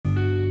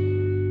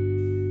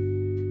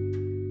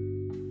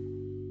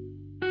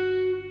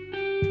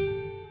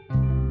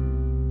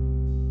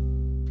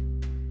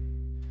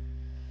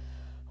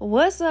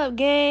What's up,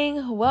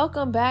 gang?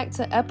 Welcome back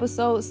to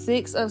episode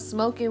 6 of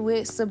Smoking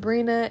with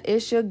Sabrina.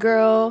 It's your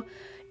girl,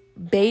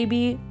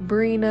 Baby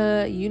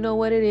Brina. You know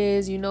what it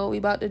is. You know what we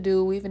about to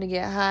do. We finna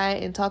get high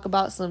and talk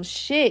about some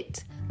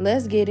shit.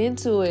 Let's get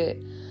into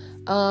it.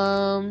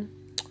 I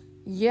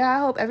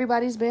hope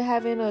everybody's been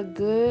having a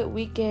good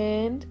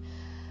weekend.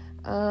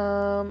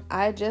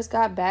 I just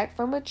got back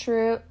from a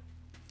trip.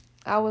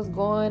 I was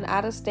going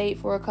out of state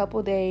for a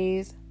couple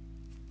days.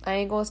 I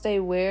ain't gonna say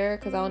where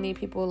because I don't need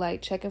people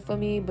like checking for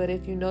me, but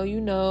if you know, you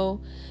know.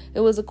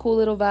 It was a cool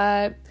little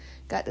vibe.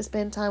 Got to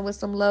spend time with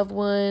some loved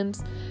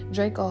ones.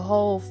 Drank a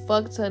whole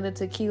fuck ton of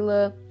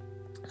tequila.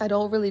 I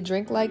don't really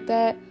drink like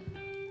that,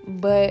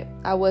 but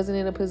I wasn't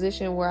in a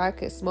position where I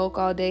could smoke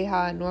all day how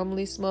I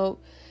normally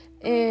smoke,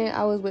 and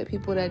I was with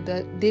people that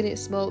didn't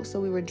smoke,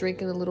 so we were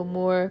drinking a little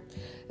more.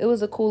 It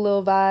was a cool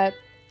little vibe.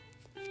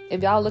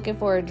 If y'all looking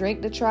for a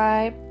drink to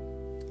try,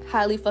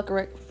 highly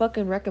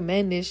fucking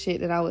recommend this shit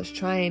that I was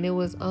trying. It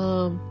was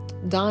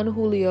Don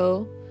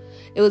Julio.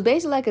 It was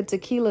basically like a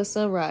tequila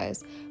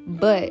sunrise,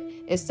 but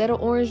instead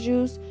of orange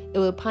juice, it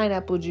was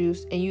pineapple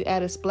juice, and you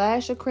add a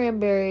splash of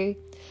cranberry,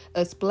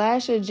 a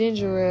splash of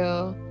ginger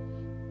ale,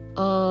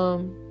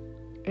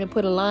 and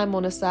put a lime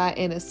on the side,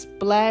 and a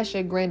splash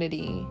of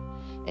grenadine.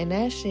 And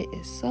that shit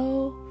is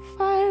so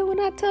fire.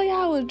 When I tell you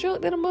I was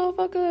drunk than a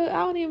motherfucker, I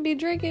don't even be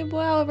drinking, boy.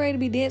 I was ready to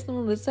be dancing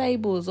on the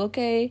tables,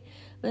 okay?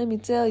 Let me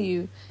tell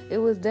you, it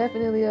was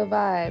definitely a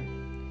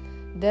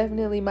vibe.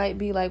 Definitely might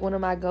be like one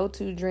of my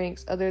go-to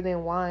drinks other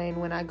than wine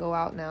when I go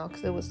out now,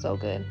 because it was so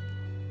good.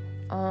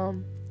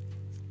 I'm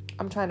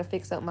trying to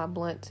fix up my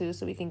blunt too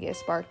so we can get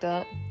sparked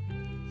up,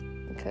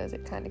 because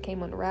it kind of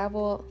came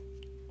unraveled.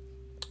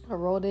 I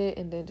rolled it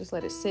and then just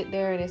let it sit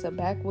there, and it's a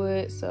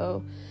backwood,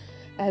 so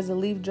as the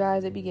leaf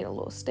dries it be getting a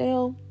little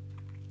stale.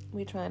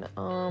 We trying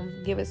to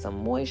give it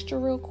some moisture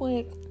real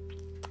quick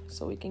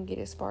so we can get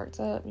it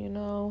sparked up, you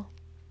know.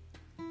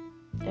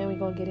 And we're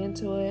gonna get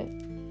into it.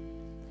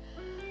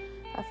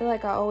 I feel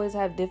like I always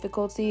have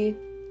difficulty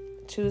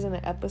choosing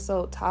an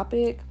episode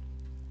topic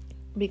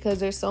because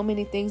there's so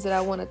many things that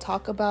I want to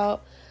talk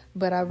about,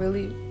 but I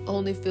really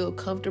only feel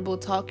comfortable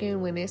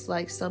talking when it's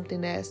like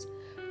something that's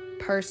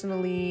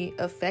personally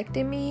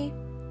affecting me.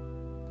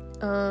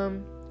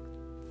 And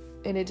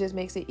it just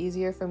makes it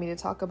easier for me to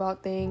talk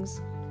about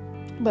things.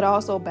 But I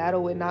also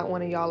battle with not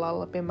wanting y'all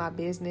all up in my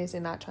business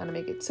and not trying to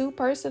make it too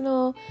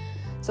personal.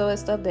 So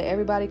it's stuff that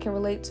everybody can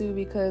relate to,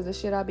 because the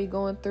shit I be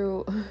going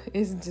through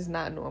is just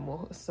not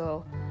normal.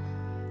 So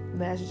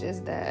that's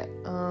just that.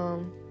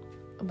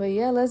 But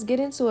yeah, let's get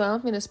into it.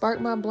 I'm gonna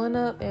spark my blunt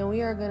up and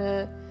we are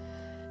gonna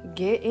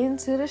get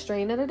into the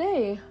strain of the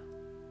day.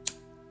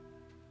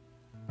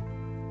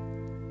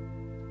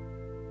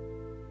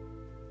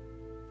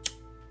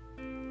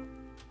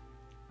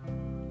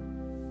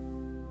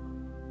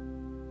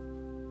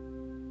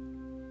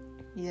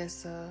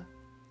 Yes,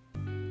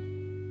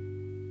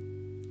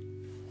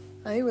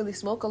 I didn't really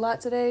smoke a lot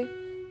today.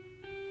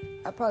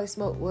 I probably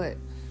smoked,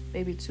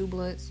 maybe 2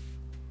 blunts.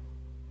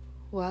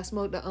 Well, I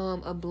smoked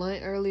a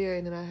blunt earlier,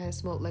 and then I had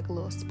smoked like a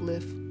little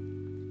spliff.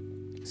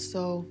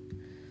 So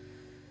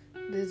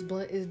this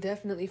blunt is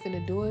definitely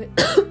finna do it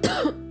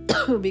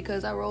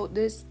because I rolled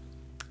this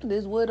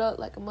wood up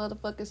like a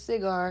motherfucking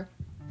cigar.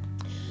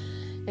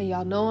 And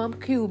y'all know I'm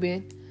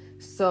Cuban,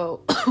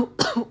 so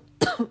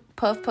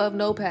puff puff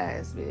no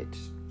pass, bitch.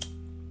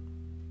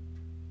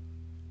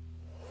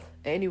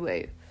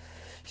 Anyway,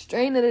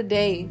 strain of the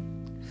day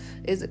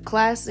is a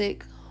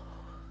classic.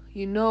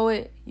 You know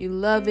it, you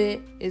love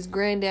it. It's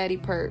Granddaddy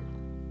Purp.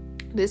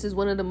 This is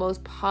one of the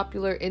most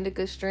popular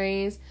indica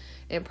strains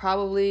and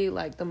probably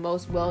like the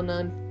most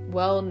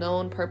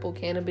well-known purple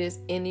cannabis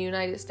in the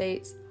United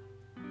States.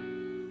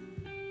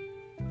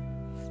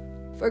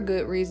 For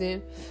good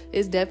reason.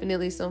 It's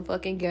definitely some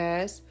fucking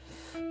gas.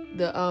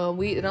 The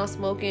weed that I'm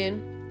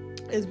smoking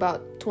is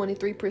about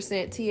 23%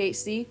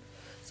 THC.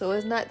 So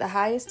it's not the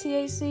highest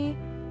THC,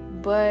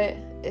 but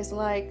it's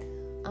like,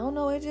 I don't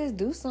know, it just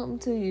do something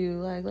to you.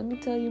 Like, let me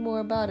tell you more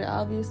about it.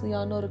 Obviously,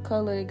 y'all know the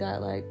color. It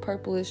got like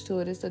purplish to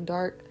it. It's a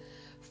dark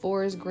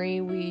forest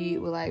green weed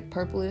with like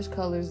purplish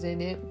colors in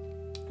it.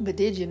 But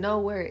did you know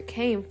where it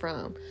came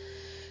from?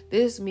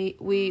 This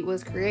weed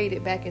was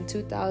created back in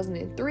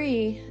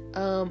 2003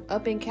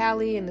 up in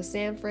Cali in the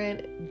San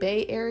Fran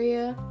Bay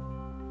Area.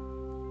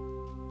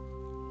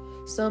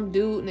 Some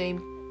dude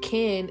named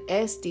Ken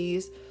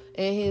Estes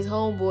and his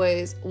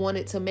homeboys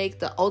wanted to make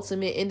the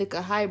ultimate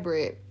indica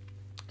hybrid.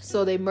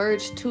 So they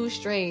merged 2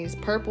 strains,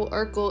 Purple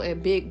Urkel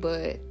and Big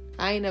Bud.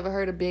 I ain't never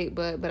heard of Big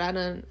Bud, but I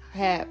done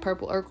had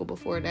Purple Urkel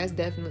before, and that's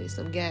definitely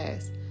some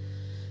gas.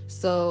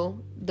 So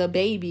the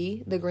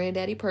baby, the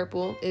Granddaddy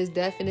Purple, is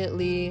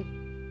definitely,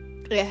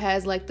 it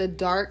has like the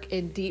dark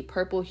and deep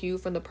purple hue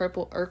from the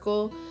Purple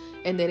Urkel,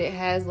 and then it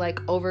has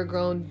like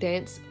overgrown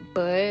dense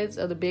buds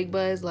of the Big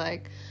Buds.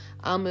 Like,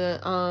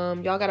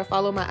 y'all gotta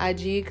follow my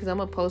IG because I'm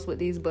gonna post what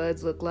these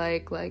buds look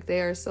like. Like, they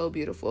are so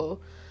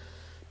beautiful.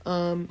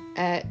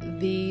 At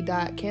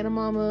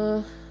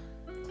the.canamama.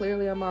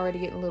 Clearly I'm already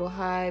getting a little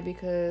high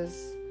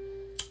because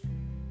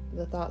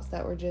the thoughts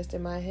that were just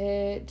in my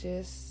head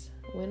just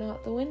went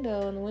out the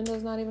window, and the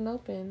window's not even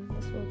open.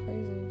 That's so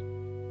crazy.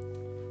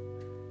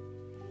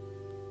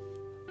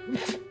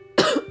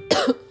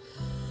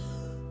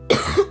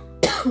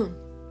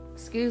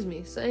 Excuse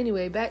me. So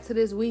anyway, back to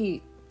this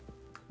weed.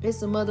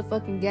 It's a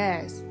motherfucking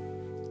gas.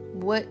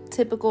 What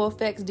typical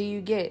effects do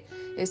you get?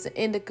 It's an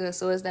indica,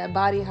 so it's that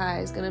body high.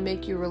 It's gonna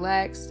make you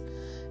relaxed.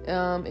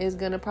 It's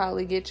gonna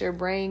probably get your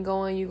brain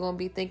going. You're gonna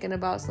be thinking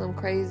about some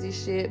crazy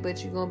shit,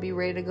 but you're gonna be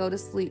ready to go to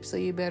sleep. So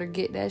you better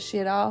get that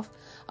shit off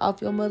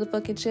your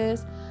motherfucking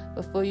chest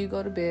before you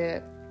go to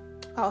bed.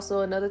 Also,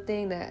 another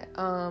thing that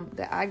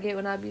I get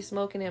when I be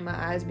smoking and my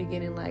eyes be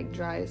getting like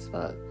dry as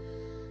fuck.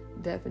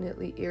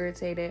 Definitely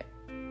irritated.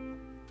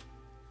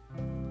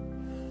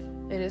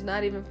 And it's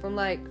not even from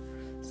like,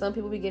 some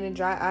people be getting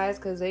dry eyes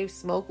because they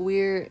smoke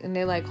weird and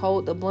they like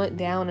hold the blunt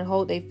down and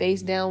hold their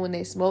face down when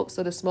they smoke,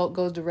 so the smoke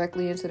goes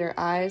directly into their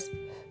eyes.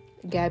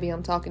 Gabby,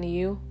 I'm talking to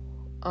you.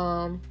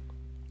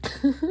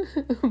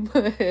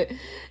 But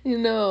you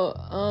know,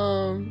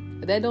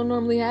 that don't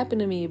normally happen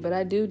to me, but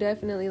I do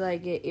definitely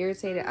like get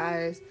irritated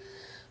eyes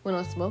when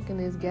I'm smoking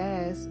this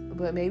gas.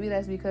 But maybe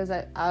that's because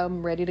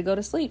I'm ready to go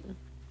to sleep.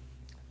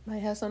 Might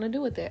have something to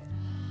do with that.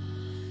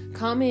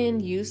 Common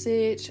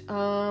usage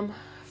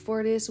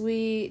for this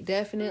weed,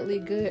 definitely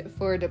good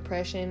for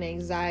depression,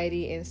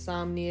 anxiety,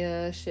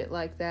 insomnia, shit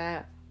like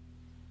that.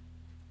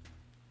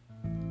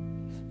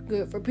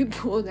 Good for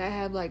people that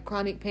have like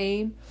chronic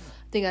pain.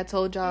 I think I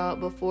told y'all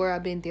before,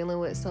 I've been dealing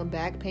with some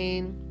back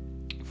pain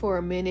for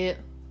a minute.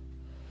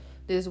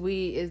 This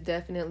weed is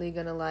definitely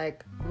gonna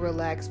like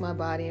relax my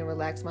body and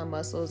relax my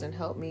muscles and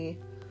help me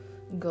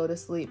go to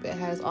sleep. It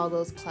has all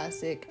those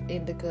classic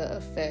indica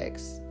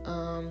effects.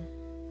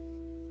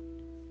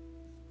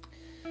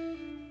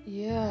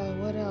 Yeah,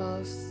 what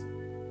else?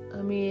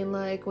 I mean,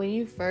 like, when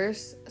you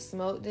first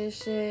smoke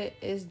this shit,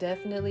 it's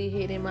definitely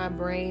hitting my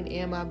brain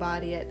and my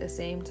body at the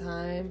same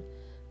time.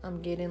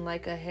 I'm getting,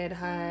 like, a head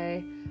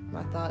high.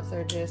 My thoughts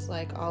are just,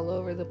 like, all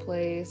over the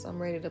place.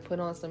 I'm ready to put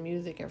on some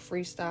music and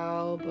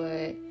freestyle,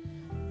 but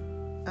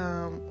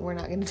we're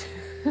not gonna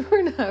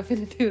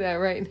do that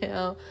right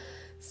now.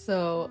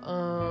 So,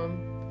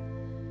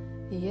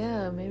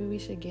 yeah, maybe we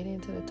should get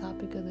into the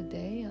topic of the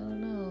day. I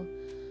don't know.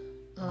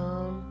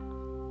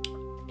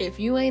 If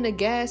you ain't a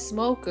gas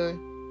smoker,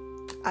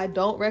 I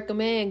don't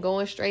recommend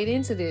going straight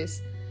into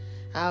this.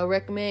 I would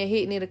recommend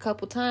hitting it a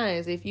couple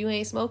times. If you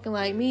ain't smoking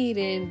like me,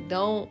 then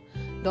don't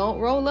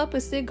roll up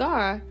a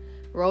cigar.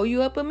 Roll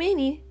you up a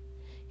mini.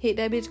 Hit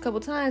that bitch a couple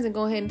times and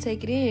go ahead and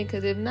take it in.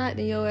 Because if not,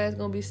 then your ass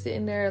gonna be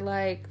sitting there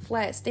like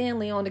Flat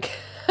Stanley on the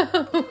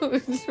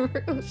couch.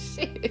 Real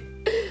shit.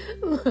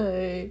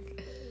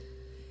 Like...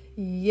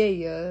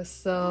 yeah,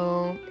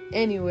 so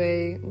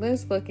anyway,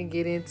 let's fucking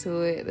get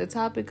into it. The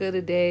topic of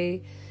the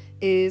day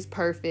is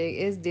perfect.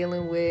 It's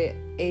dealing with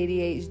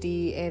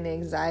ADHD and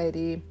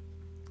anxiety.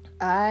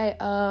 I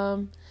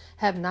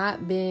have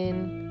not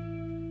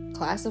been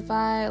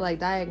classified, like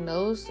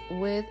diagnosed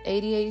with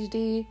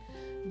ADHD,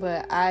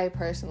 but I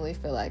personally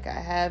feel like I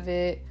have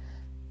it.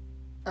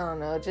 I don't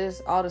know,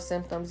 just all the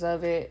symptoms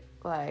of it,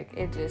 like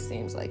it just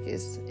seems like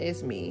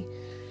it's me.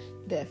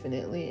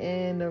 Definitely.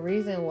 And the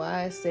reason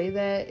why I say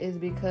that is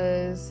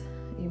because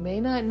you may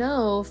not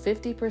know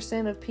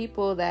 50% of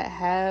people that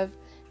have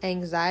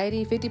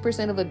anxiety,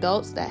 50% of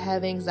adults that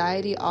have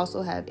anxiety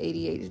also have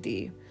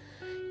ADHD.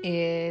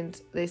 And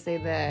they say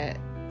that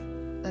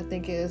I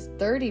think it's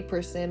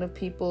 30% of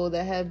people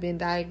that have been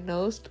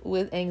diagnosed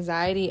with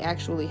anxiety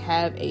actually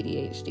have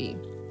ADHD.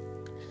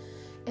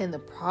 And the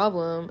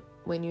problem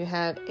when you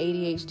have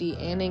ADHD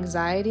and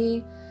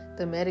anxiety,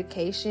 the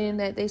medication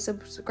that they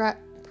prescribe,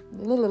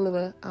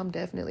 I'm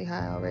definitely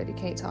high already,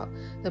 can't talk.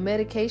 The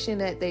medication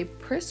that they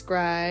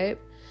prescribe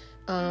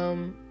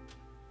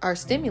are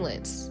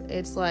stimulants.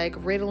 It's like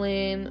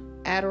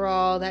Ritalin,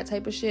 Adderall, that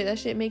type of shit. That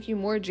shit make you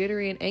more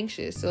jittery and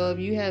anxious. So if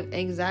you have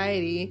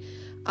anxiety,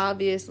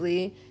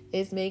 obviously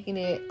it's making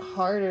it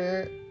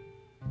harder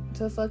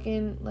to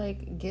fucking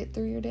like get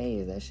through your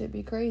days. That shit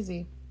be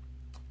crazy.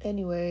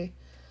 Anyway,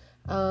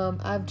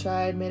 I've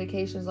tried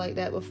medications like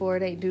that before.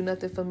 They do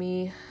nothing for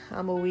me.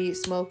 I'm a weed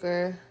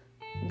smoker,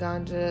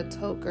 ganja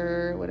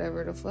toker,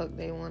 whatever the fuck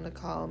they want to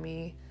call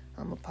me.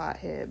 I'm a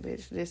pothead,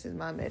 bitch. This is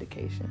my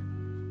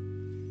medication.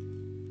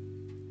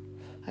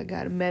 I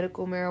got a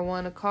medical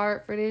marijuana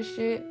card for this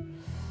shit.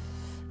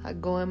 I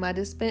go in my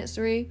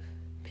dispensary,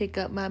 pick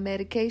up my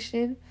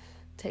medication,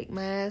 take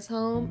my ass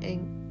home,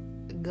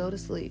 and go to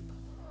sleep.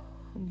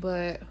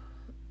 But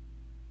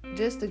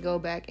just to go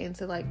back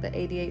into like the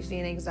ADHD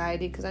and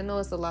anxiety, because I know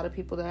it's a lot of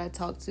people that I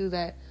talk to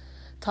that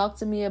talk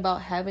to me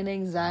about having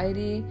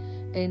anxiety,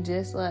 and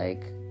just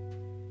like,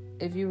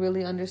 if you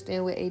really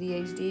understand what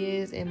ADHD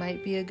is, it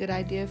might be a good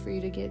idea for you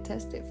to get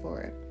tested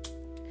for it.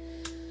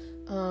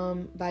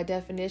 By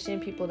definition,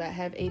 people that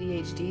have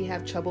ADHD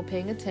have trouble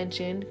paying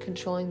attention,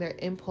 controlling their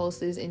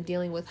impulses, and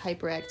dealing with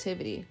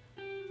hyperactivity.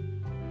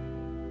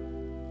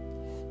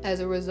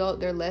 As a result,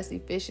 they're less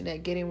efficient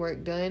at getting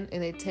work done,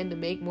 and they tend to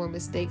make more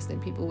mistakes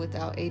than people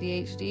without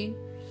ADHD.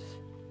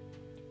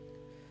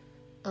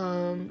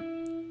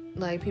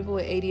 Like, people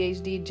with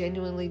ADHD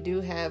genuinely do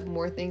have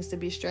more things to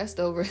be stressed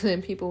over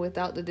than people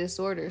without the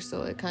disorder,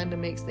 so it kind of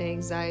makes the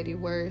anxiety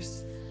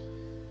worse.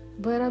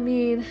 But I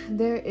mean,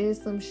 there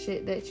is some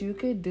shit that you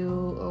could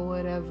do or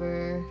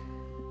whatever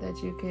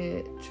that you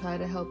could try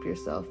to help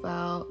yourself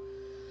out.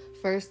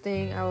 First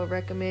thing I would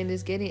recommend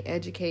is getting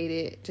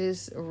educated.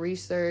 Just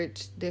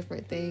research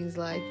different things.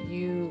 Like,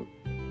 you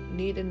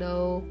need to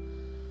know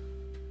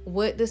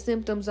what the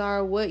symptoms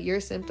are, what your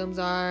symptoms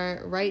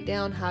are. Write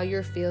down how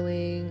you're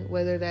feeling,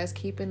 whether that's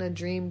keeping a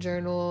dream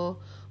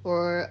journal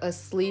or a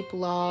sleep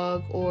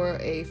log or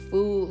a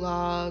food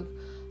log.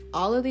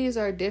 All of these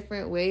are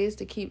different ways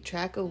to keep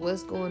track of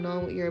what's going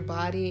on with your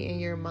body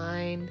and your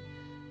mind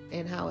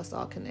and how it's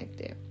all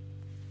connected.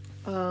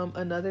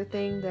 Another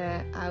thing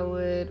that I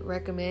would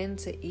recommend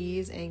to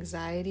ease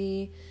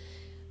anxiety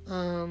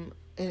and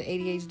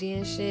ADHD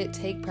and shit,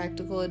 take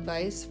practical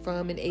advice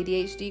from an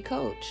ADHD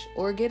coach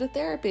or get a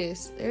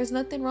therapist. There's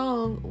nothing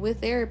wrong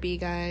with therapy,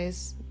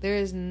 guys. There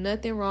is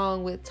nothing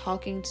wrong with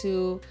talking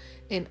to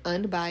an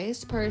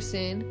unbiased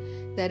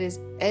person that is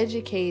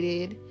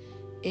educated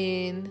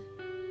in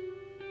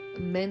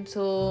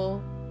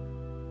mental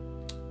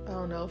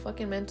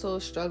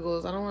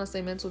struggles. I don't want to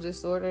say mental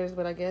disorders,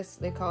 but I guess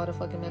they call it a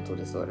fucking mental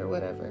disorder,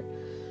 whatever.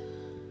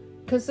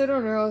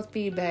 Consider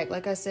neurofeedback.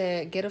 Like I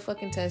said, get a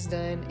fucking test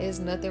done. There's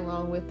nothing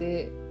wrong with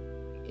it.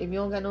 If you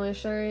don't got no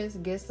insurance,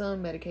 get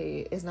some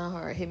Medicaid. It's not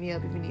hard. Hit me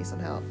up if you need some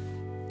help.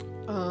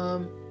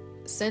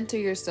 Center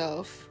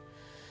yourself.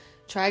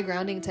 Try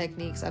grounding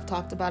techniques. I've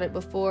talked about it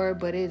before,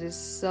 but it is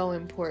so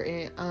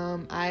important.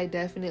 I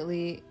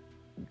definitely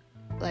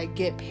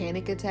get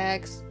panic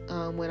attacks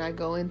when I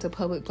go into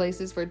public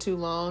places for too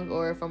long,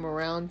 or if I'm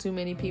around too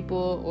many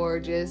people,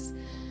 or just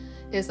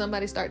if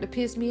somebody start to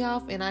piss me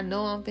off and I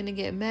know I'm finna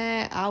get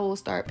mad, I will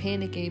start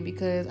panicking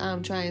because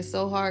I'm trying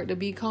so hard to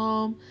be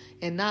calm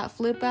and not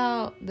flip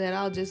out that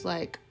I'll just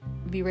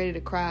be ready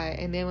to cry.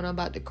 And then when I'm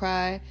about to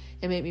cry,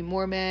 it make me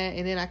more mad,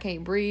 and then I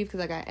can't breathe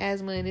because I got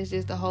asthma, and it's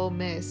just a whole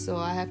mess. So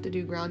I have to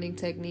do grounding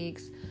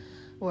techniques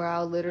where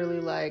I'll literally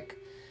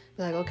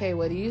okay,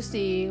 what do you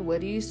see?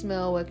 What do you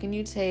smell? What can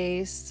you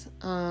taste?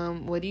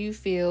 What do you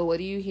feel? What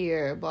do you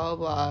hear? Blah,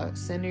 blah, blah.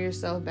 Center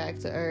yourself back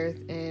to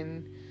earth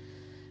and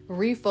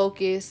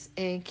refocus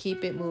and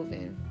keep it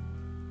moving.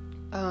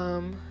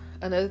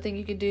 Another thing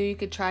you could do, you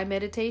could try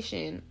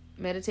meditation.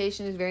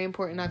 Meditation is very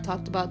important. I've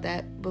talked about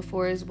that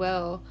before as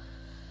well.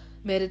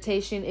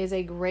 Meditation is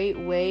a great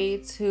way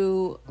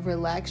to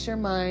relax your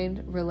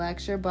mind,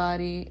 relax your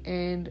body,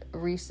 and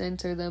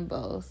recenter them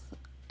both.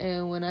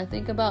 And when I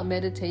think about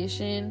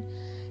meditation,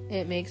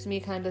 it makes me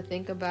kind of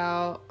think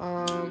about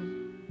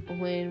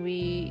when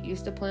we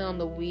used to play on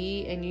the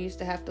Wii and you used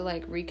to have to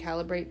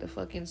recalibrate the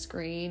fucking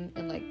screen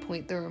and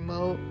point the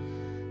remote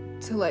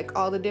to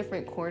all the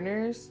different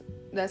corners.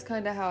 That's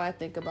kind of how I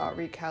think about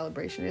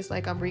recalibration. It's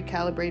like I'm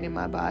recalibrating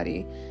my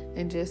body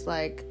and just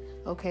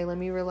okay, let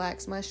me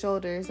relax my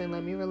shoulders and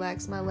let me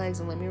relax my legs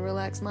and let me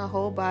relax my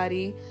whole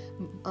body,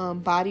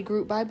 body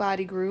group by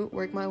body group,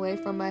 work my way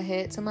from my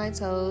head to my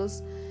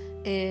toes,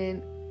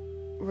 and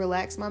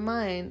relax my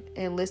mind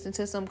and listen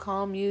to some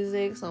calm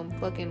music, some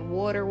fucking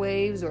water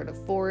waves or the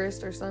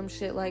forest or some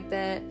shit like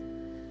that.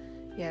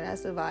 Yeah,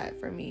 that's a vibe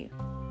for me.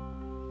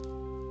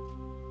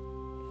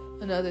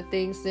 Another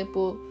thing,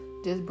 simple,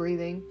 just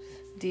breathing.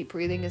 Deep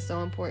breathing is so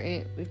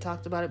important. We've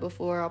talked about it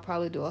before. I'll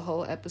probably do a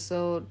whole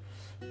episode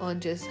on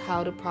just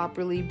how to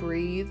properly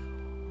breathe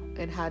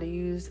and how to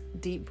use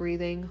deep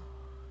breathing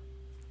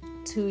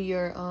to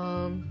your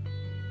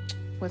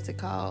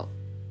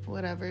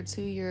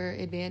to your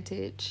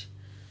advantage.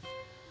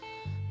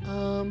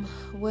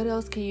 What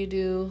else can you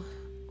do?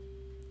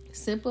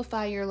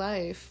 Simplify your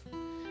life.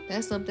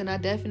 That's something I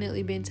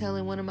definitely been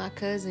telling one of my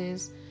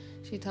cousins.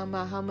 She talking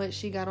about how much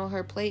she got on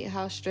her plate,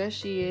 how stressed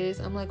she is.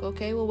 I'm like,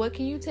 okay, well, what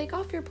can you take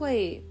off your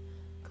plate?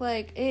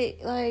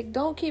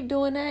 Don't keep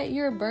doing that.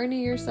 You're burning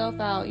yourself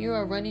out. You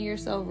are running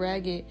yourself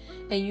ragged,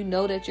 and you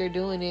know that you're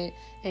doing it,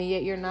 and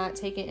yet you're not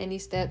taking any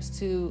steps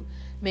to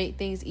make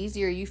things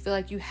easier. You feel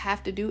like you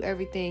have to do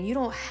everything. You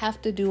don't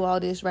have to do all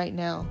this right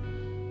now.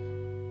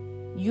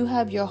 You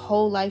have your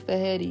whole life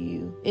ahead of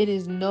you. It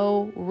is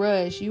no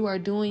rush. You are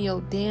doing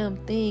your damn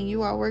thing.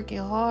 You are working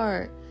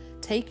hard.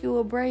 Take you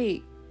a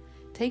break.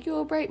 Take you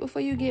a break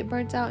before you get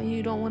burnt out and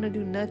you don't want to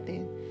do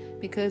nothing.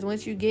 Because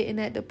once you get in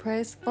that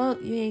depressed funk,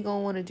 you ain't going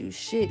to want to do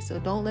shit. So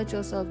don't let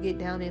yourself get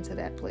down into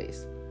that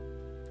place.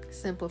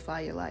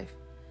 Simplify your life.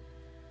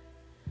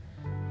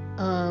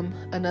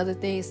 Another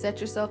thing,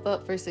 set yourself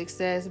up for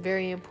success.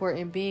 Very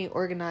important. Being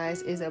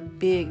organized is a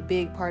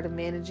big part of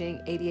managing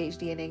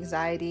ADHD and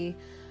anxiety.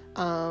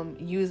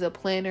 Use a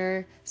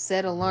planner,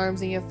 set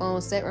alarms in your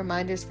phone, set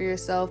reminders for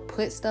yourself,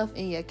 put stuff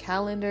in your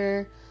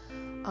calendar.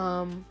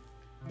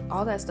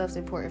 All that stuff's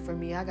important for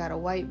me. I got a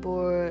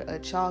whiteboard, a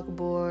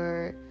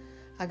chalkboard.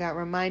 I got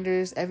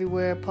reminders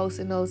everywhere,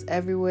 post-it notes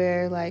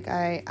everywhere.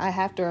 I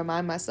have to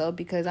remind myself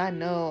because I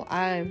know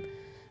I'm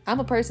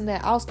a person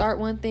that I'll start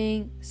one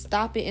thing,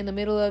 stop it in the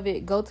middle of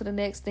it, go to the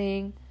next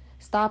thing,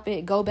 stop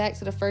it, go back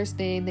to the first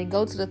thing, then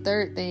go to the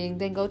third thing,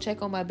 then go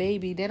check on my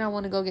baby, then I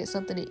want to go get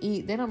something to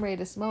eat, then I'm ready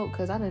to smoke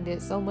because I done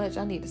did so much.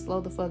 I need to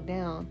slow the fuck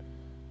down.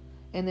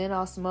 And then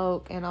I'll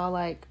smoke and I'll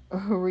like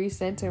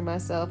recenter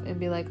myself and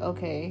be like,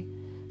 okay,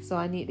 so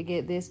I need to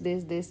get this,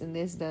 and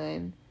this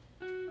done.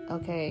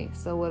 Okay,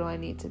 so what do I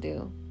need to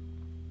do?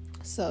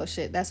 So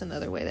shit, that's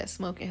another way that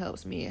smoking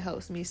helps me. It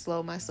helps me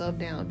slow myself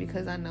down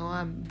because I know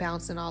I'm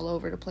bouncing all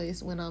over the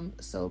place when I'm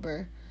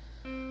sober.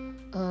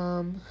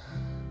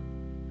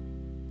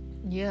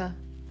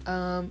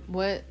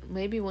 What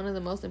maybe one of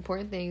the most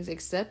important things,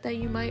 except that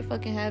you might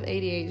fucking have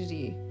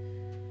ADHD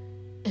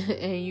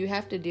and you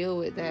have to deal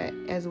with that,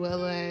 as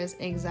well as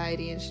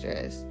anxiety and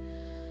stress.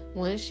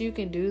 Once you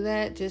can do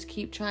that, just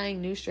keep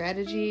trying new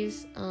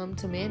strategies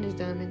to manage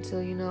them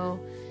until you know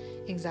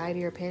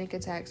anxiety or panic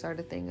attacks are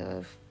the thing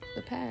of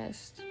the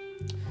past.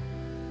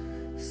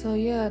 So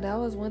yeah, that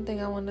was one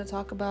thing I wanted to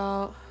talk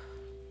about.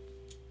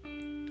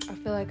 I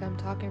feel like I'm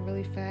talking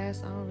really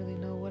fast. I don't really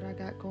know what I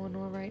got going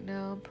on right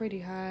now. I'm pretty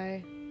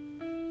high,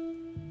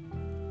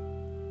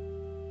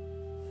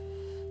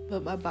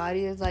 but my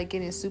body is like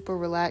getting super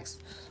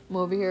relaxed. I'm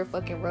over here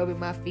fucking rubbing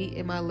my feet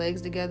and my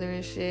legs together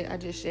and shit. I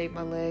just shaved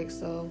my legs,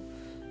 so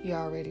you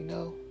already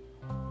know.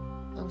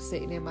 I'm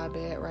sitting in my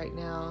bed right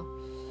now.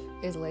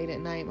 It's late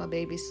at night. My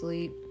baby's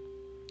asleep.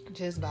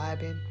 Just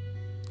vibing.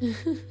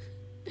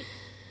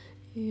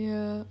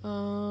 Yeah.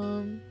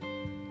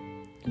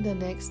 The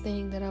next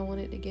thing that I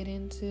wanted to get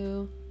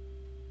into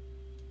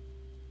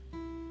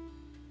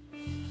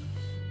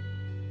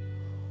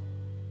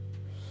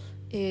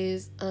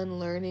is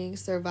unlearning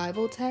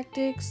survival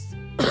tactics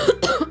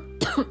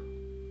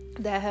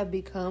that have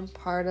become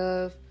part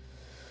of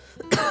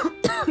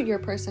your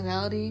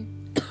personality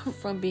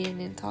from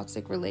being in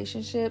toxic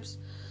relationships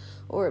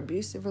or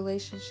abusive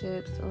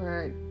relationships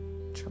or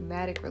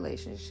traumatic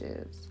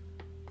relationships.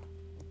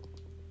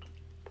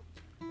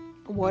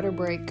 Water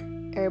break.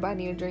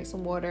 Everybody need to drink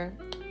some water.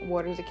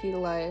 Water is the key to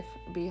life.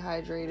 Be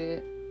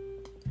hydrated.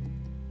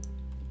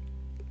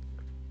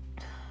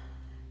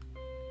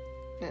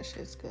 That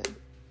shit's good.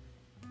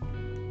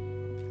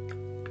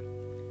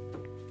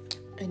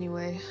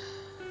 Anyway,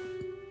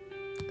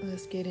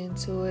 let's get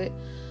into it.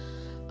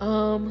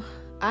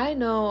 I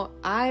know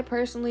I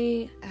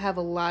personally have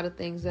a lot of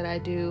things that I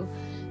do,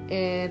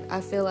 and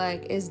I feel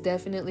like it's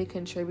definitely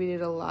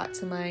contributed a lot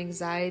to my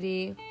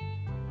anxiety.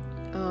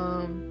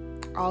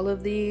 All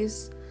of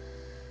these.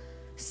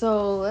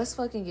 So let's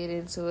fucking get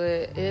into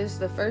it.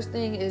 The first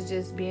thing is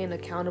just being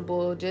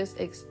accountable, just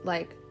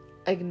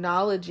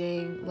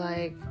acknowledging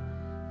like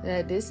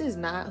that this is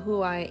not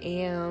who I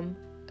am.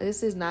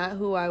 This is not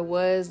who I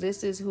was.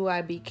 This is who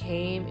I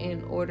became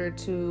in order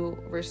to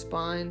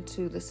respond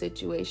to the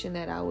situation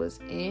that I was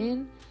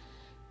in,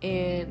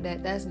 and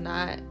that's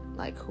not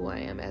like who I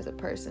am as a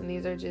person.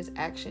 These are just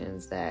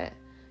actions that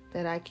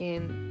I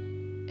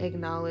can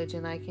acknowledge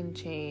and I can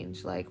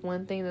change. Like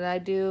one thing that I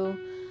do,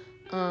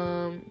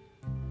 I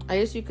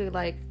guess you could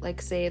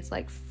like say it's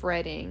like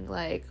fretting.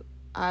 Like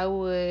I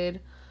would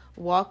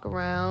walk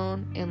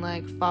around and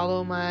like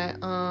follow my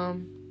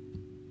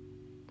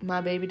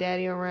baby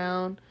daddy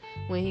around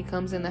when he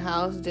comes in the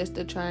house just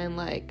to try and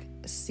like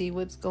see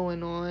what's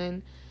going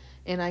on,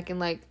 and I can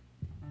like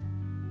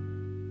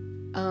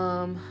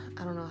I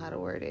don't know how to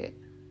word it.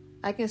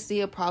 I can see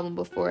a problem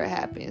before it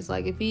happens.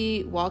 Like if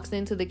he walks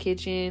into the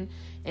kitchen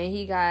and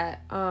he got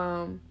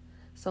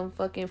some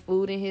fucking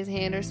food in his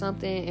hand or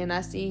something, and I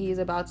see he's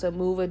about to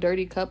move a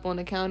dirty cup on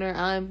the counter,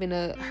 I'm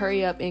gonna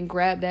hurry up and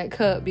grab that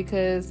cup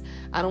because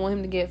I don't want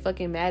him to get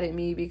fucking mad at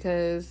me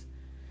because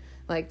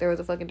like there was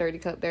a fucking dirty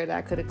cup there that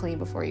I could have cleaned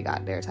before he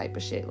got there, type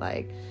of shit.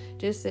 Like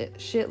just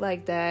shit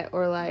like that.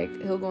 Or like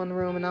he'll go in the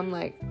room and I'm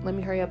like, let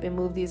me hurry up and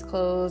move these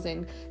clothes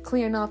and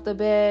clearing off the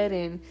bed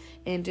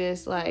and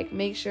just like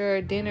make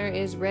sure dinner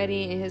is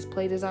ready and his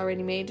plate is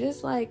already made.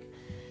 Just like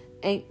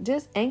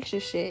just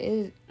anxious shit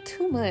is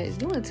too much,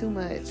 doing too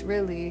much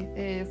really,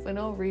 and for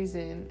no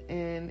reason,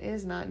 and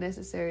it's not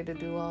necessary to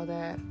do all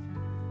that.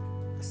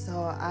 So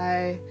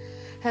I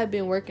have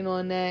been working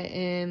on that,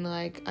 and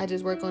like I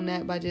just work on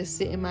that by just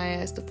sitting my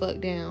ass the fuck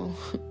down.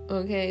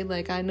 Okay,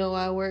 like I know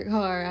I work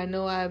hard, I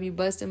know I be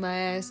busting my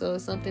ass, so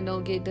if something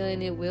don't get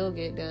done, it will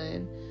get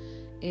done,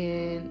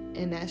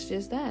 and that's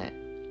just that.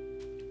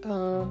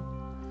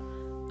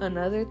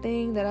 Another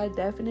thing that I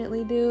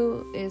definitely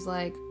do is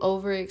like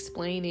over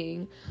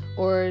explaining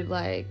or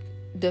like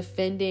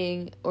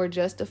defending or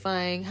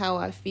justifying how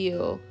I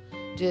feel,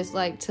 just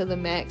like to the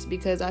max,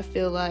 because I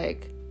feel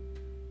like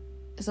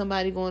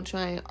somebody gonna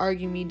try and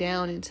argue me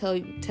down and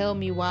tell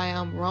me why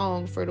I'm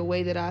wrong for the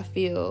way that I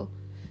feel,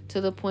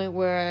 to the point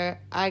where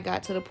I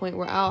got to the point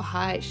where I'll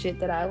hide shit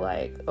that I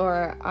like,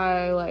 or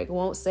I like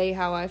won't say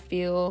how I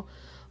feel,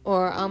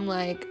 or I'm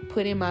like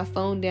putting my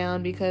phone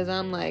down because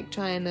I'm like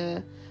trying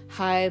to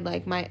hide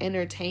like my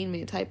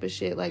entertainment type of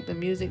shit, like the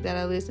music that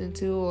I listen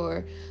to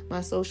or my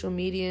social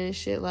media and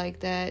shit like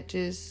that.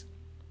 Just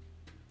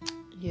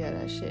yeah,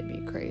 that shit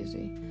be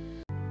crazy.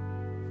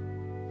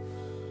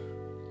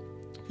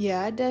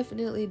 Yeah, I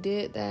definitely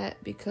did that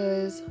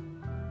because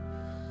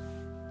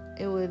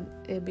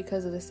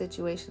because of the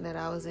situation that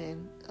I was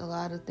in. A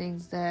lot of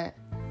things that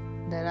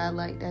I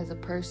liked as a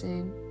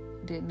person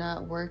did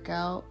not work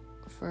out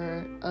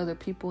for other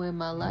people in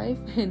my life,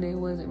 and they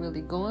wasn't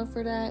really going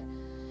for that.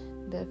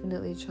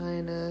 Definitely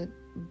trying to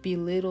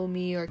belittle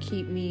me or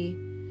keep me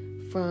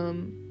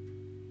from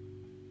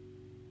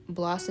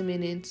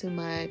blossoming into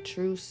my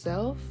true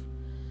self.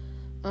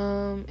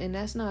 And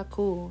that's not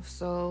cool.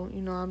 So,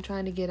 I'm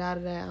trying to get out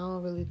of that. I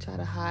don't really try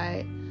to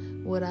hide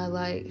what I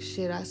like.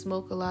 Shit, I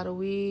smoke a lot of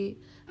weed.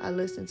 I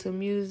listen to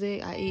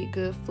music. I eat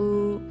good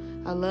food.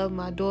 I love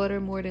my daughter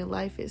more than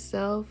life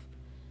itself.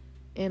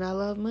 And I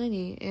love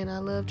money. And I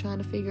love trying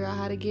to figure out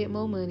how to get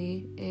more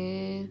money.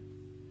 And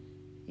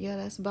yeah,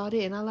 that's about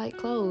it. And I like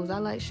clothes. I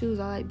like shoes.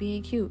 I like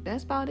being cute.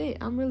 That's about it.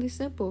 I'm really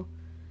simple.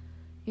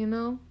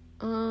 And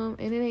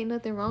it ain't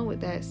nothing wrong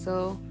with that.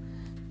 So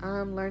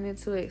I'm learning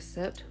to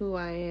accept who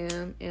I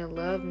am and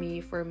love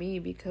me for me,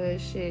 because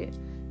shit,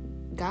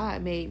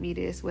 God made me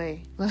this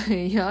way.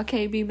 Like, y'all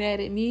can't be mad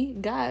at me.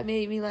 God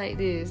made me like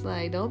this.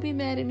 Like, don't be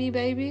mad at me,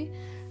 baby.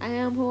 I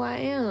am who I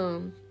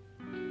am.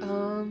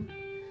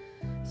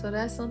 So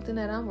that's something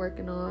that I'm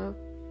working on.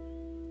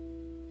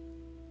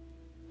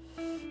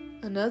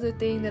 Another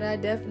thing that I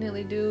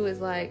definitely do is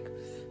like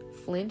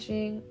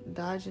flinching,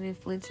 dodging and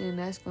flinching.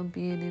 That's from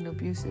being in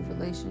abusive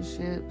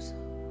relationships,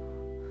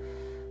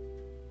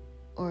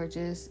 or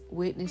just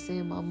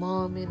witnessing my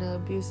mom in an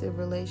abusive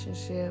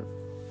relationship.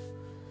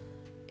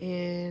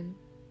 And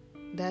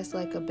that's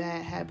like a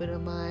bad habit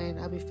of mine.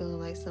 I be feeling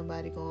like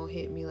somebody gonna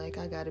hit me, like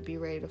I gotta be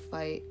ready to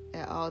fight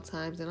at all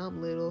times, and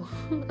I'm little.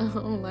 I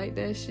don't like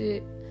that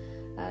shit.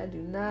 I do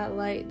not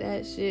like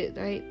that shit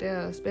right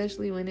there,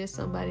 especially when it's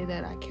somebody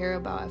that I care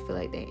about. I feel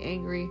like they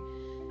angry.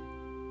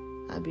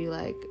 I be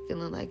like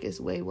feeling like it's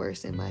way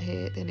worse in my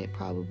head than it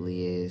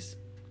probably is.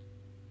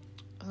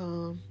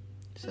 So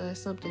that's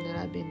something that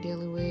I've been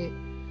dealing with.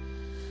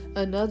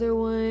 Another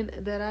one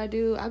that I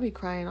do, I be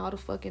crying all the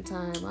fucking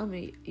time. I'm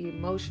an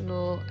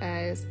emotional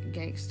ass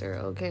gangster,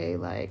 okay?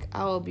 Like,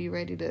 I will be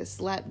ready to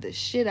slap the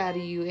shit out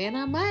of you, and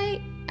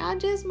I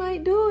just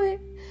might do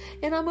it.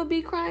 And I'm gonna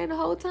be crying the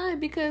whole time,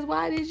 because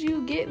why did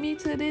you get me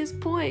to this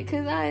point?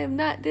 Because I am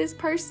not this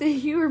person.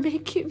 You are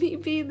making me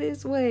be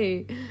this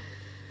way.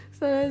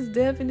 So that's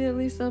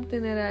definitely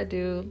something that I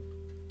do.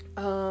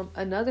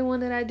 Another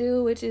one that I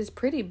do, which is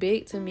pretty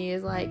big to me,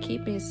 is like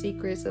keeping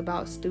secrets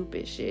about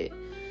stupid shit.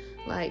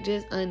 Like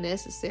just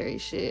unnecessary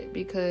shit,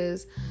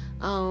 because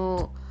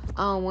I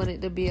don't want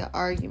it to be an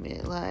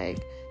argument. Like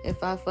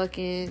if I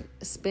fucking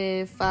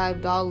spend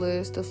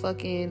 $5 to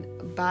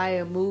fucking buy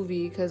a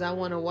movie because I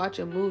want to watch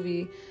a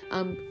movie,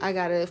 I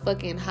gotta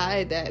fucking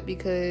hide that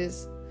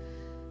because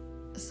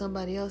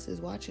somebody else is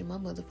watching my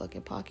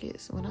motherfucking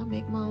pockets. When I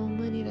make my own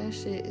money, that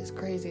shit is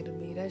crazy to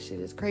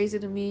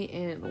me.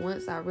 And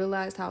once I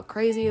realized how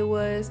crazy it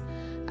was,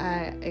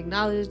 I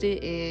acknowledged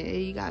it, and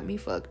it got me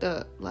fucked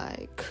up.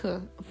 Like,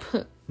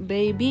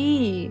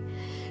 baby,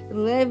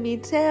 let me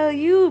tell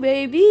you,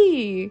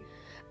 baby,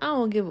 I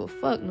don't give a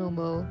fuck no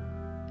more.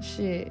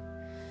 Shit.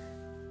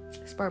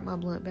 Spark my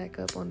blunt back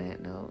up on that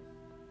note.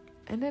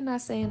 And then I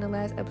say in the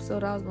last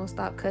episode I was gonna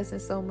stop cussing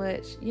so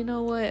much. You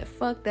know what?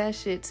 Fuck that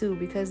shit too,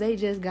 because they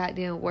just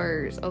goddamn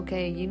words,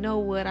 okay? You know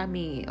what I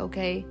mean,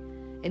 okay?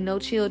 And no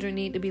children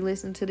need to be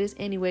listening to this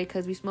anyway,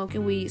 because we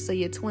smoking weed, so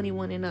you're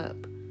 21 and up.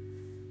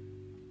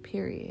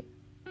 Period.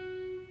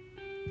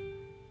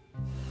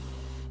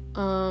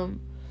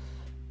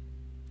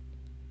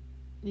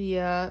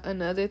 Yeah,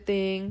 another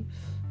thing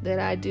that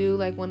I do,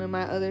 like one of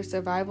my other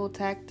survival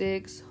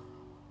tactics,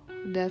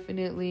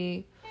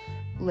 definitely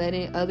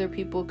letting other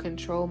people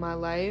control my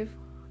life.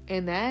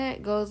 And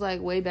that goes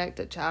like way back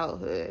to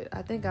childhood.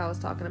 I think I was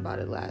talking about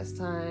it last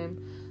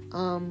time.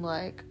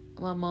 Like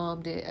my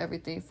mom did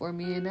everything for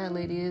me, and that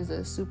lady is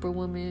a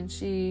superwoman.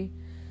 She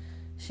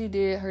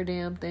did her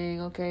damn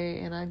thing, okay?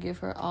 And I give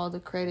her all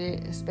the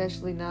credit,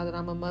 especially now that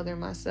I'm a mother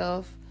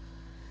myself.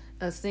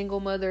 A single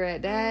mother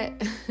at that.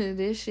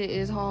 This shit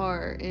is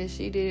hard. And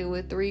she did it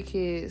with 3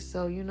 kids.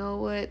 So you know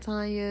what,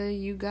 Tanya?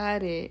 You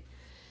got it.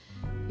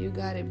 You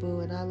got it,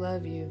 boo, and I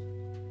love you.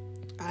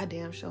 I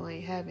damn sure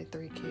ain't having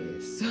 3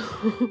 kids. So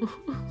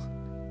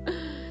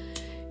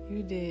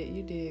you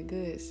did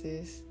good,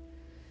 sis.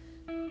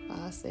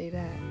 I'll say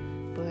that.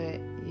 But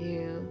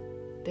you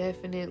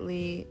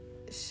definitely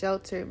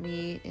sheltered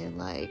me and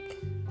like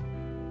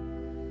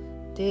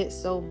did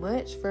so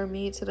much for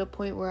me to the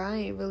point where I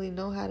ain't really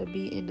know how to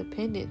be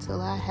independent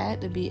till I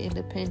had to be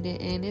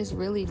independent. And it's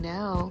really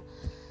now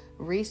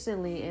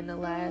recently in the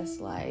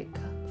last like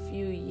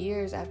few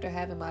years after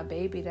having my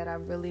baby that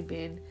I've really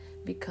been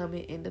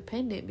becoming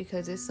independent,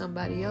 because it's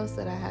somebody else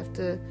that I have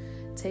to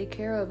take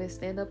care of and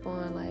stand up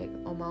on, like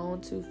on my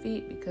own 2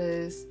 feet,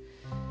 because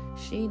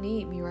she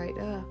need me right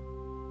there.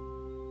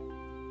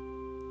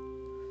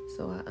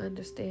 So I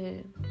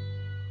understand.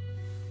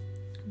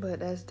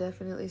 But that's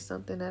definitely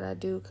something that I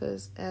do,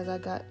 because as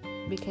I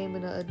became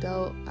an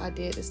adult, I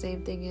did the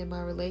same thing in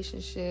my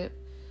relationship,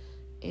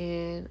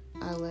 and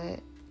I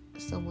let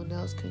someone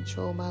else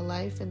control my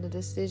life and the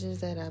decisions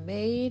that I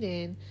made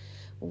and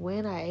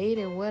when I ate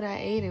and what I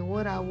ate and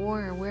what I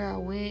wore and where I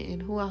went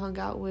and who I hung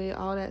out with,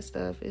 all that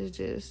stuff is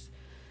just,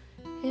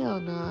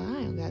 hell no, I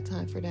ain't got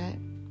time for that.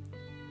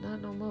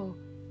 Not no more.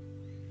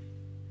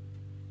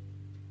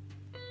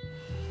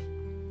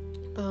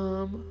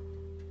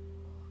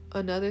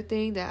 Another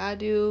thing that I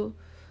do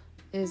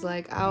is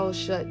like I'll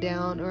shut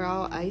down or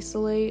I'll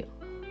isolate.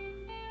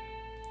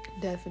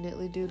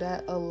 Definitely do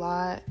that a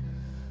lot.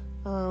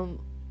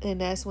 And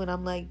that's when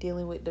I'm like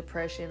dealing with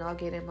depression. I'll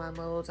get in my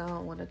modes. I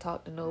don't want to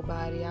talk to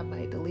nobody. I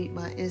might delete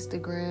my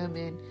Instagram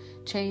and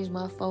change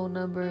my phone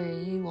number,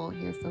 and you won't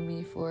hear from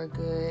me for a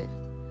good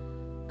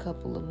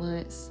couple of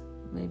months,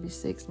 maybe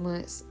 6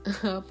 months.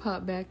 I'll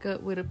pop back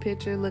up with a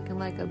picture looking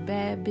like a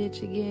bad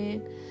bitch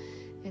again,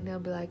 and they'll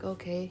be like,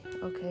 okay,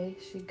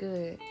 she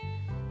good.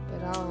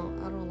 But I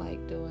don't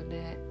like doing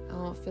that. I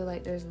don't feel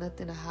like there's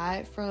nothing to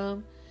hide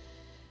from.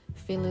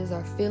 Feelings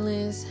are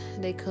feelings.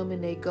 They come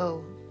and they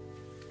go.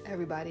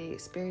 Everybody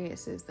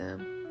experiences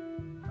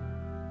them.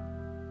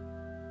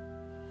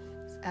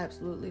 It's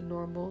absolutely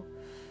normal.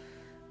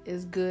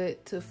 It's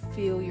good to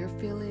feel your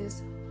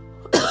feelings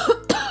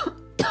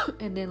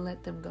and then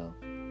let them go.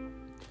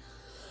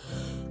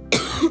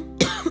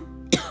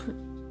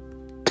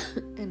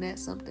 And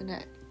that's something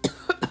that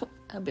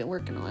I've been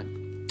working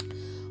on.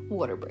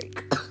 Water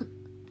break.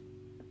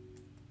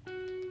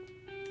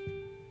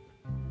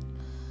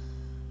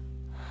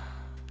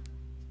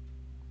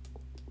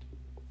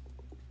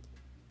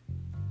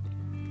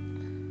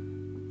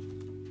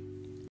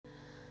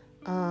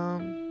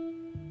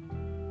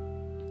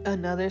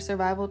 Another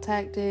survival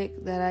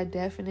tactic that I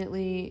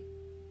definitely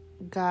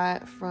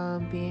got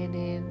from being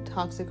in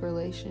toxic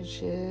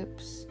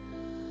relationships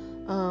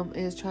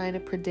is trying to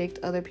predict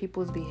other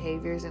people's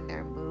behaviors and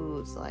their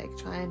moods, like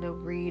trying to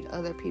read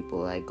other people,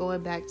 like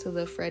going back to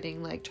the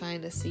fretting, like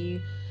trying to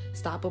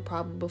stop a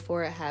problem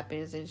before it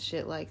happens and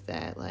shit like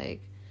that.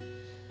 Like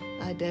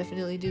I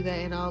definitely do that,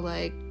 and I'll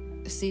like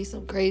see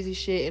some crazy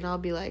shit and I'll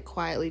be like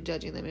quietly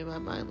judging them in my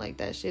mind, like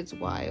that shit's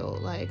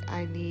wild. Like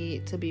I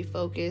need to be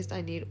focused. I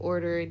need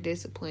order and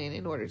discipline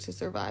in order to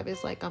survive.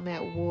 It's like I'm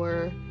at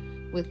war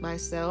with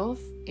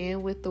myself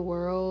and with the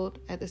world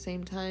at the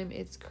same time.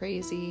 It's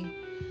crazy.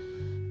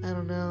 I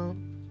don't know,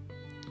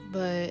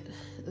 but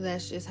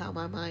that's just how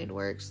my mind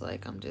works.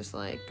 Like I'm just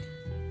like,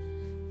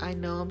 I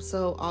know I'm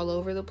so all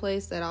over the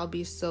place that I'll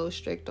be so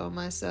strict on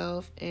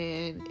myself,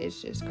 and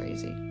it's just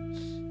crazy.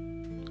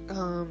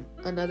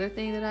 Another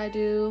thing that I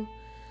do,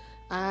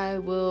 I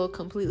will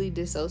completely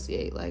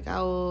dissociate. Like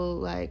I will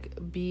like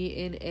be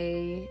in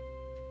a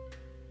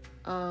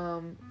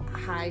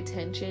high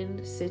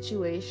tension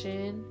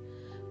situation,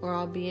 or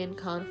I'll be in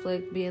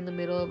conflict, be in the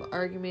middle of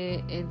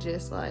argument, and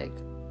just like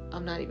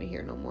I'm not even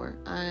here no more.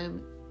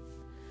 I'm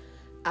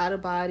out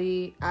of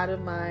body, out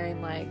of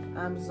mind. Like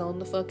I'm zoned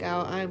the fuck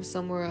out. I'm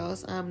somewhere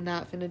else. I'm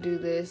not finna do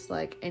this.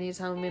 Like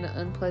anytime I'm in an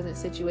unpleasant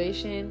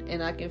situation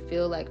and I can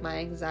feel like my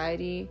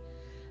anxiety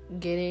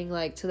getting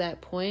like to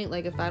that point,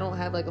 like if I don't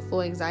have like a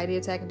full anxiety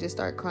attack and just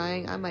start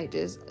crying, I might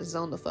just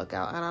zone the fuck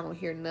out and I don't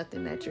hear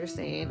nothing that you're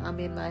saying. I'm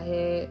in my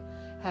head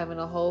having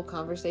a whole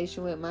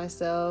conversation with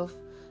myself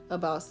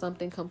about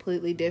something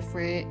completely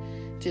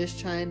different, just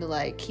trying to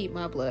like keep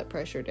my blood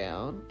pressure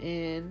down,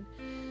 and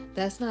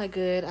that's not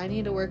good. I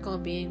need to work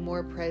on being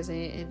more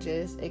present and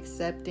just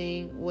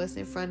accepting what's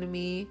in front of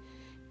me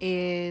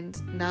and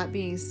not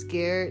being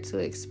scared to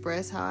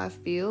express how I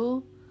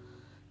feel,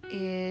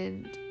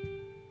 and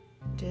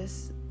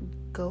just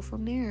go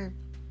from there.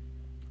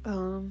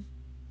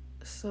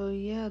 So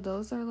yeah,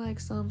 those are like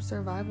some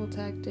survival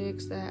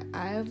tactics that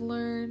I've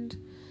learned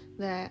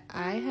that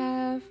I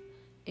have,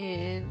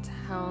 and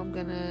how I'm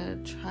gonna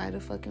try to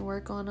fucking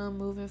work on them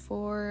moving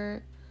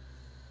forward.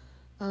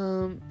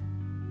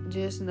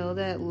 Just know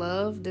that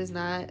love does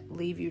not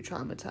leave you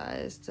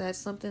traumatized. That's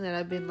something that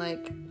I've been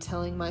like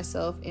telling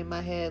myself in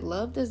my head.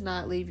 Love does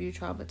not leave you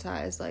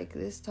traumatized. Like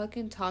this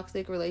fucking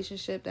toxic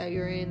relationship that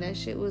you're in, that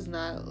shit was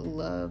not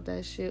love.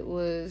 That shit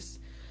was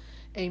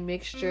a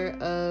mixture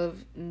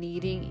of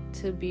needing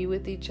to be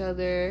with each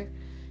other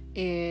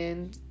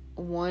and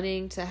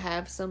wanting to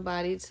have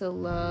somebody to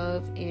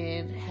love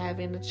and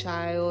having a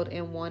child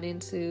and wanting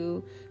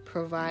to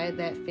provide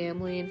that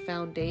family and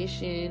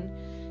foundation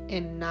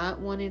and not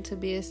wanting to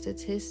be a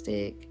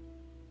statistic.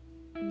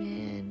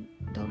 Man,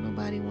 don't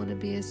nobody want to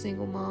be a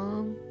single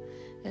mom.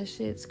 That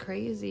shit's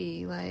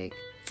crazy. Like,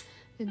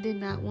 I did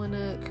not want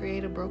to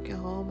create a broken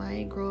home. I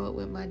ain't grow up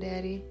with my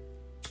daddy.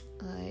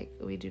 Like,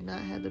 we do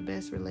not have the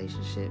best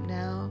relationship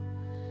now,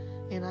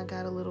 and I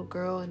got a little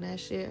girl, and that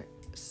shit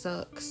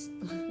sucks.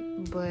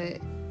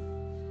 But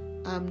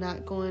I'm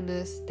not going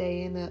to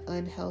stay in an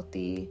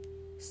unhealthy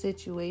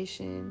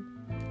situation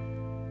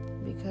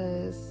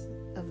because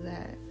of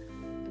that,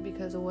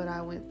 because of what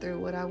I went through.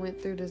 What I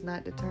went through does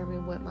not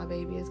determine what my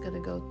baby is going to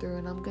go through,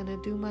 and I'm going to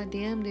do my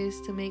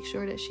damnedest to make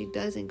sure that she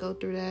doesn't go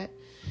through that,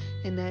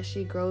 and that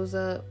she grows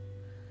up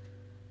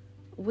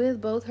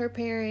with both her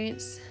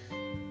parents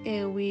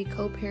and we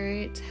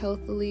co-parent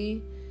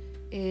healthily,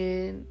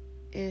 and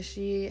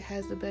she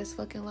has the best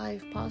fucking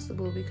life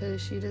possible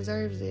because she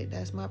deserves it.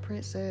 That's my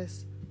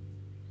princess.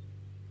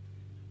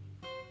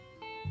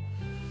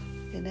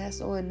 And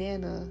that's on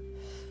Nana.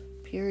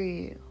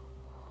 Period.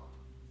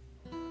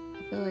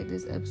 I feel like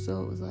this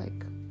episode was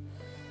like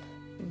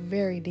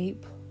very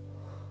deep.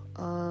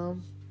 I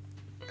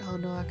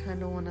don't know, I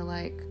kind of want to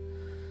like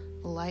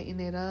lighten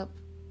it up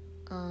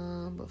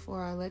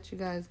before I let you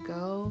guys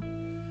go.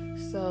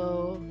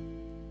 So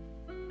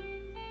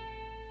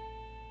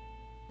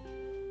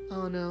I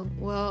don't know.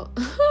 Well,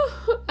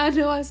 I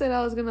know I said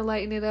I was gonna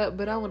lighten it up,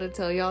 but I want to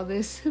tell y'all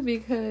this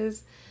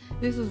because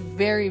this was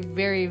very,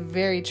 very,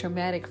 very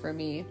traumatic for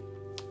me.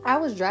 I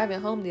was driving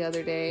home the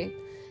other day,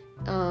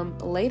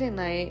 late at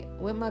night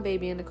with my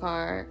baby in the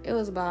car. It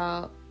was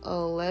about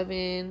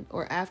 11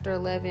 or after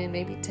 11,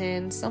 maybe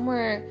 10,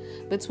 somewhere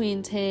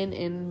between 10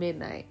 and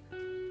midnight.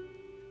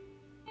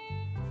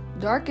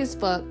 Dark as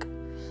fuck,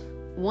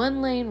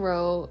 1-lane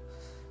road.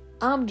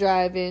 I'm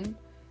driving.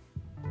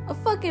 A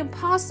fucking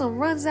possum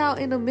runs out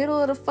in the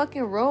middle of the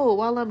fucking road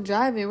while I'm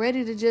driving,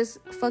 ready to just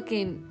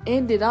fucking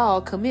end it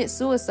all, commit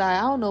suicide.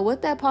 I don't know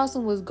what that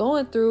possum was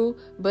going through,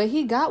 but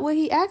he got what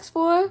he asked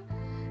for.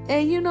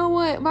 And you know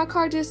what? My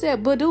car just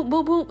said ba-doom,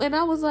 boom, boom. And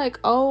I was like,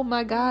 oh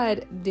my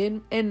God.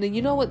 And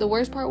you know what the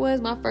worst part was?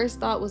 My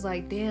first thought was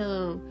like,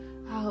 damn,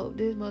 I hope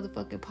this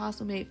motherfucking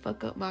possum ain't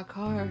fuck up my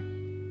car.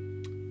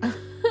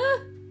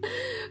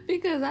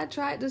 Because I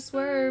tried to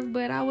swerve,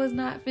 but I was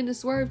not finna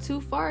swerve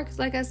too far. Because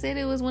like I said,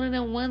 it was one of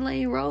them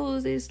 1-lane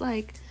roads. It's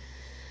like,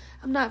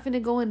 I'm not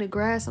finna go in the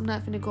grass. I'm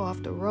not finna go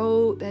off the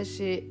road. That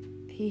shit,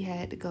 he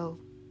had to go.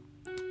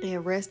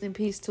 And rest in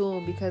peace to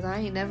him, because I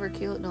ain't never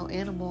killed no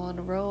animal on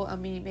the road. I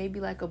mean, maybe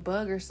like a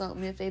bug or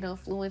something if they done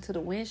flew into the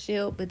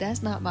windshield, but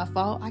that's not my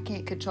fault. I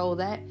can't control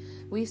that.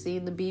 We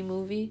seen the B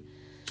movie.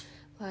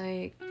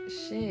 Like,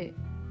 shit.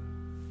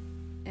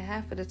 And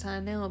half of the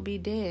time they don't be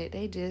dead.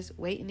 They just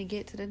waiting to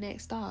get to the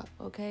next stop,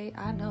 okay?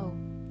 I know.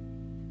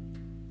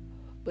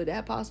 But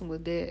that possum was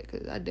dead,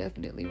 because I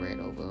definitely ran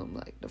over him,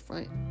 like the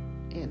front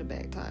and the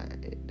back tire.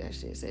 That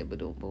shit said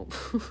ba-doom, boom.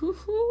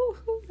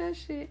 That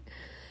shit.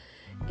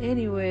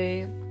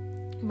 Anyway,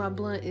 my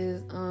blunt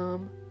is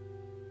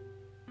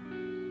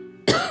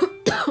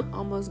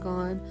almost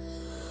gone.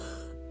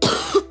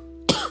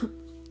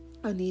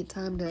 I need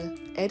time to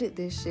edit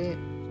this shit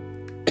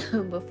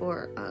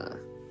before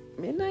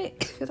midnight,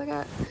 because I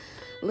got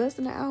less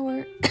than an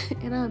hour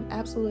and I'm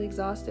absolutely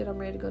exhausted. I'm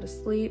ready to go to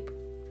sleep.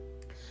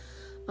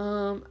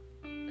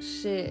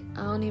 Shit,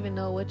 I don't even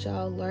know what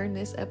y'all learned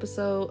this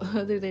episode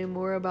other than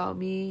more about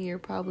me. You're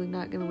probably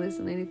not gonna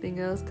listen to anything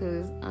else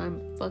because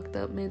I'm fucked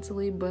up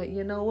mentally, but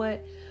you know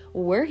what?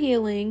 We're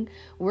healing,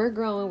 we're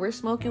growing, we're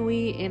smoking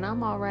weed, and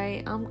I'm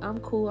alright. I'm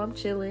cool, I'm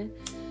chilling.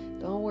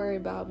 Don't worry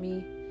about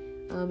me.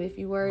 If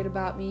you worried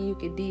about me, you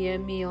can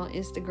DM me on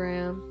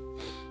Instagram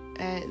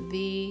at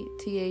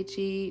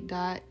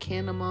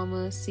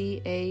the@the.canamama,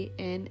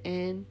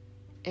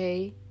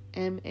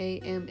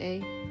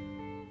 CANNAMAMA.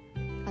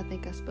 I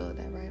think I spelled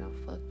that right. I'm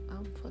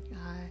fucking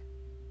high.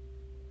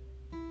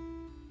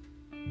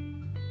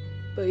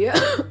 But yeah.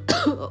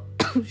 Oh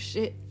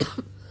shit.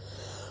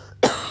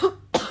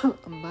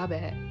 My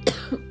bad.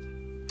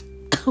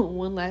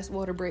 One last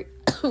water break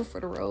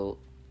for the road.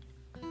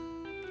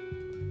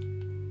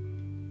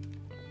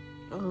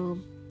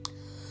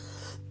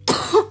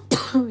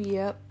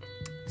 Yep.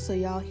 So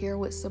y'all here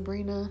with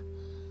Sabrina.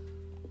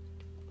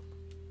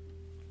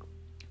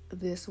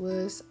 This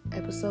was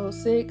episode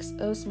 6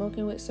 of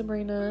Smoking with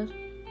Sabrina.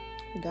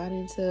 We got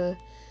into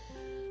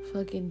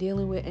fucking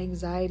dealing with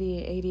anxiety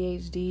and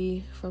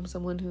ADHD from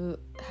someone who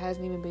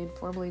hasn't even been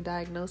formally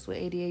diagnosed with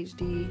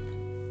ADHD.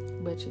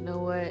 But you know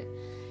what?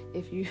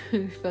 If you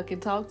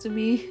fucking talk to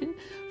me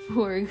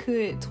for a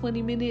good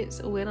 20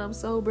 minutes when I'm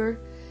sober,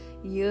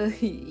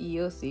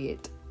 you'll see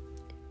it.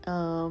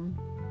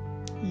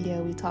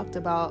 Yeah, we talked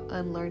about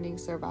unlearning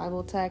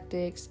survival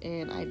tactics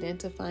and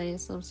identifying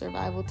some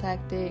survival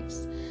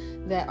tactics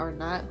that are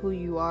not who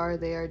you are.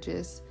 They are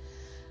just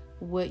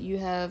what you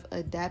have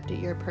adapted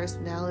your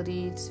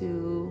personality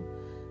to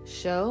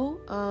show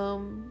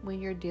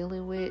when you're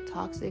dealing with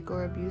toxic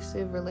or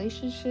abusive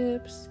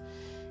relationships.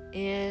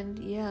 And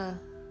yeah,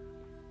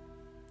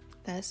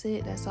 that's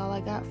it. That's all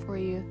I got for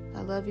you.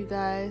 I love you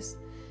guys.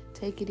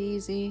 Take it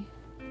easy.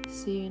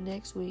 See you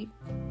next week.